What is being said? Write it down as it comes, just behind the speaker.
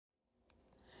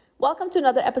Welcome to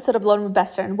another episode of Learn with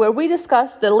Bestern, where we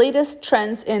discuss the latest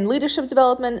trends in leadership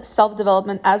development,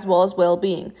 self-development, as well as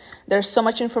well-being. There's so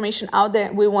much information out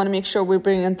there. We want to make sure we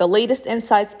bring in the latest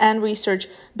insights and research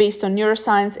based on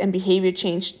neuroscience and behavior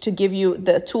change to give you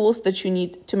the tools that you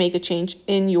need to make a change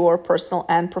in your personal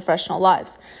and professional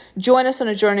lives. Join us on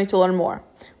a journey to learn more.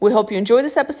 We hope you enjoy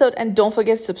this episode, and don't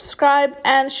forget to subscribe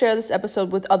and share this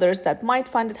episode with others that might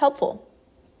find it helpful.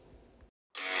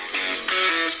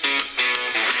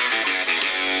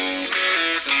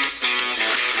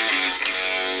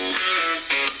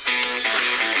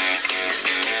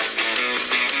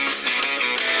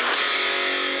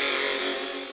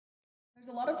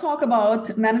 Talk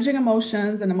about managing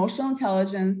emotions and emotional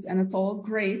intelligence, and it's all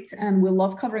great, and we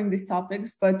love covering these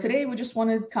topics, but today we just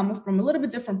wanted to come from a little bit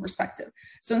different perspective.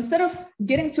 So instead of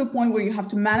getting to a point where you have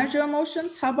to manage your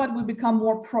emotions, how about we become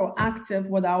more proactive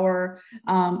with our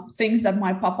things that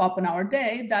might pop up in our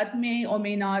day that may or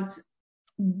may not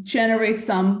generate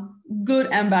some good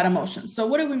and bad emotions. So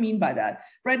what do we mean by that?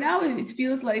 Right now, it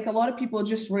feels like a lot of people are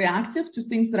just reactive to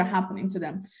things that are happening to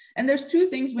them. And there's two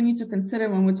things we need to consider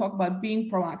when we talk about being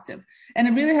proactive. And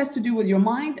it really has to do with your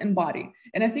mind and body.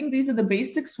 And I think these are the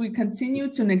basics we continue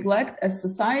to neglect as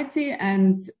society.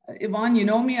 And Yvonne, you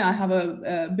know me, I have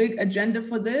a big agenda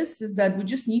for this, is that we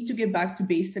just need to get back to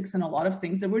basics in a lot of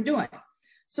things that we're doing.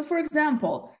 So for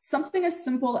example, something as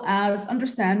simple as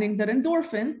understanding that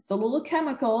endorphins, the little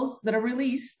chemicals that are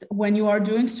released when you are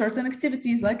doing certain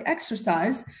activities like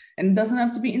exercise, and it doesn't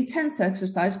have to be intense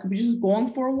exercise, it could be just going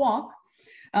for a walk.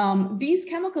 These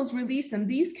chemicals release, and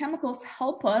these chemicals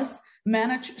help us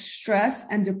manage stress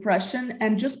and depression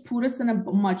and just put us in a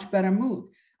much better mood.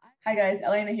 Hi guys,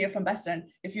 Elena here from Bestern.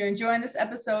 If you're enjoying this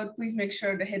episode, please make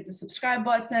sure to hit the subscribe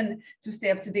button to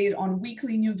stay up to date on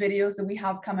weekly new videos that we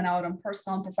have coming out on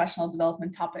personal and professional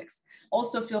development topics.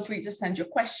 Also, feel free to send your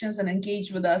questions and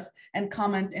engage with us and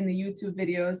comment in the YouTube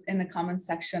videos in the comment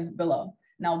section below.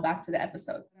 Now back to the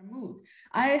episode.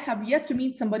 I have yet to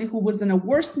meet somebody who was in a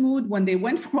worse mood when they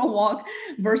went for a walk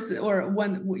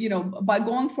by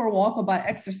going for a walk or by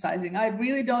exercising. I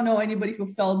really don't know anybody who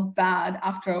felt bad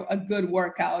after a good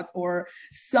workout or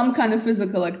some kind of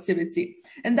physical activity.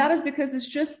 And that is because it's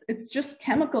just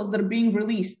chemicals that are being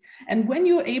released. And when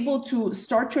you're able to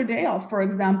start your day off, for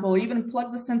example, even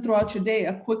plug this in throughout your day,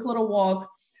 a quick little walk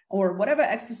or whatever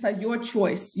exercise, your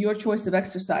choice of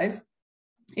exercise,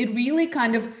 it really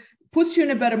kind of puts you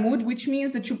in a better mood, which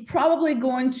means that you're probably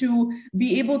going to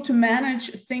be able to manage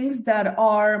things that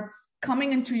are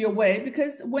coming into your way.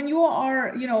 Because when you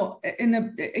are,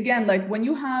 when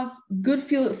you have good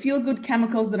feel good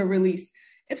chemicals that are released,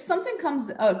 if something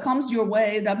comes your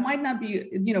way that might not be,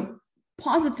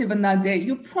 positive in that day,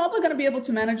 you're probably going to be able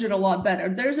to manage it a lot better.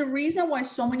 There's a reason why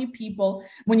so many people,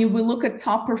 when you will look at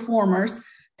top performers,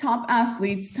 top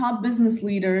athletes, top business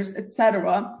leaders,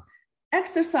 etc.,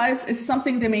 exercise is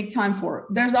something they make time for.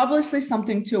 There's obviously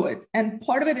something to it. And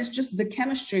part of it is just the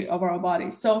chemistry of our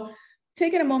body. So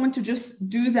taking a moment to just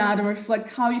do that and reflect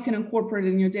how you can incorporate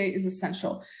it in your day is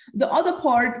essential. The other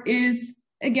part is,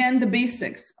 again, the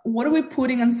basics. What are we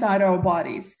putting inside our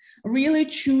bodies? Really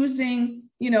choosing,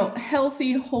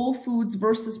 healthy whole foods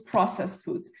versus processed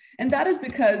foods. And that is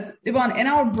because, Yvonne, in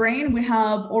our brain, we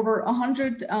have over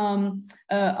 100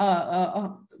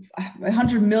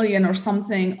 million or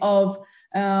something of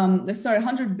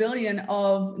 100 billion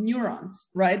of neurons,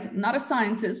 right? Not a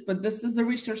scientist, but this is the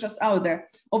research that's out there.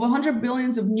 Over 100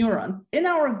 billions of neurons in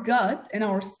our gut, in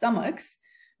our stomachs,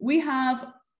 we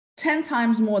have 10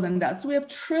 times more than that. So we have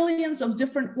trillions of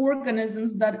different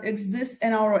organisms that exist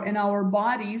in our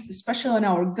bodies, especially in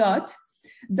our gut,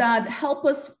 that help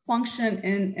us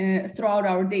function throughout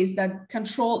our days, that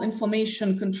control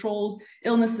inflammation, controls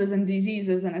illnesses and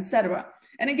diseases, and etc.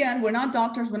 And again, we're not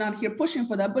doctors, we're not here pushing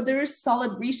for that, but there is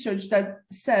solid research that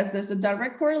says there's a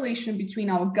direct correlation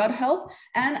between our gut health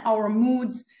and our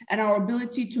moods and our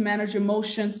ability to manage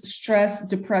emotions, stress,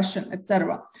 depression,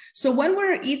 etc. So when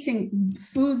we're eating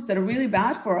foods that are really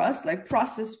bad for us, like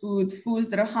processed foods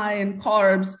that are high in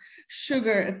carbs,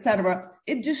 sugar, etc.,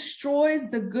 it destroys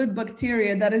the good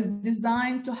bacteria that is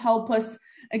designed to help us,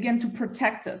 again, to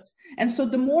protect us. And so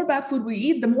the more bad food we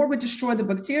eat, the more we destroy the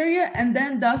bacteria, and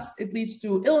then thus it leads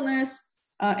to illness,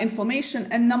 inflammation,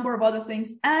 and a number of other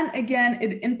things. And again,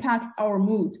 it impacts our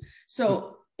mood.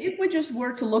 So if we just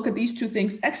were to look at these two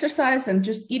things, exercise and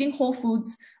just eating whole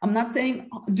foods, I'm not saying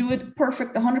do it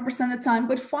perfect 100% of the time,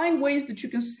 but find ways that you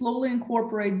can slowly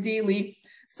incorporate daily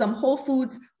some whole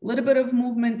foods, a little bit of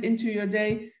movement into your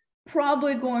day,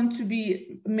 probably going to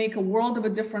make a world of a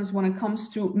difference when it comes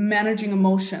to managing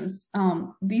emotions.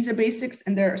 These are basics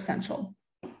and they're essential.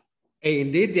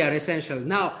 Indeed, they are essential.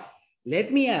 Now,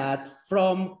 let me add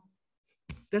from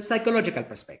the psychological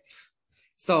perspective.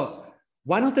 So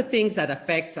one of the things that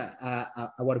affects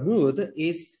our mood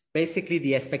is basically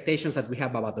the expectations that we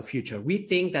have about the future. We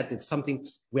think that it's something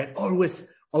we're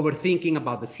always overthinking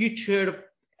about the future.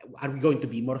 Are we going to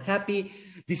be more happy?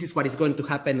 This is what is going to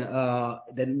happen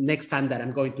the next time that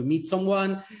I'm going to meet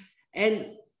someone.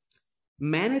 And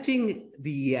managing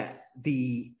the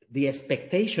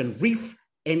expectation,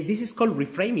 and this is called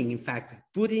reframing, in fact,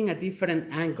 putting a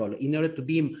different angle in order to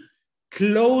be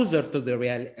closer to the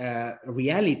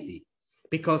reality.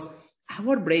 Because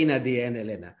our brain at the end,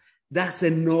 Elena,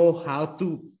 doesn't know how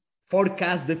to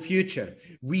forecast the future.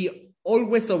 We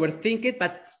always overthink it,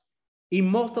 but in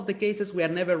most of the cases, we are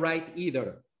never right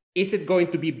either. Is it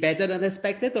going to be better than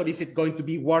expected, or is it going to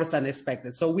be worse than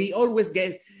expected? So we always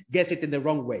guess it in the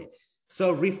wrong way.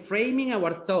 So reframing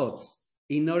our thoughts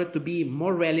in order to be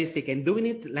more realistic and doing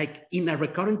it like in a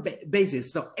recurrent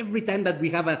basis. So every time that we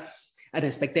have an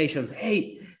expectation,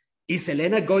 hey, is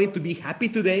Elena going to be happy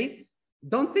today?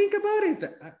 Don't think about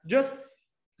it. Just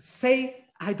say,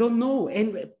 I don't know,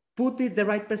 and put it the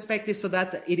right perspective so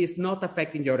that it is not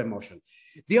affecting your emotion.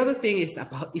 The other thing is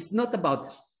it's not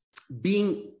about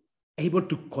being able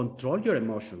to control your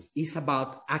emotions. It's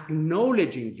about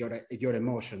acknowledging your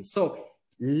emotions. So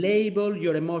label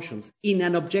your emotions in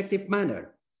an objective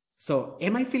manner. So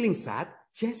am I feeling sad?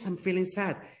 Yes, I'm feeling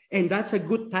sad. And that's a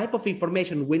good type of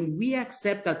information. When we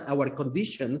accept that our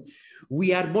condition,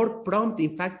 we are more prompt,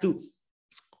 in fact, to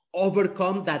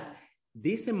overcome that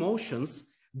these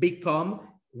emotions become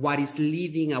what is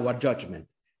leading our judgment.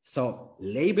 So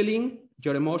labeling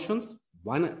your emotions,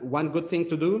 one good thing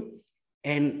to do,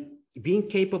 and being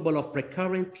capable of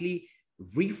recurrently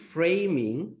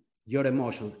reframing your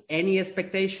emotions. Any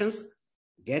expectations,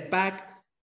 get back,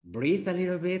 breathe a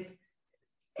little bit,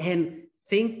 and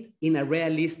think in a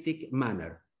realistic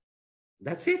manner.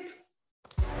 That's it.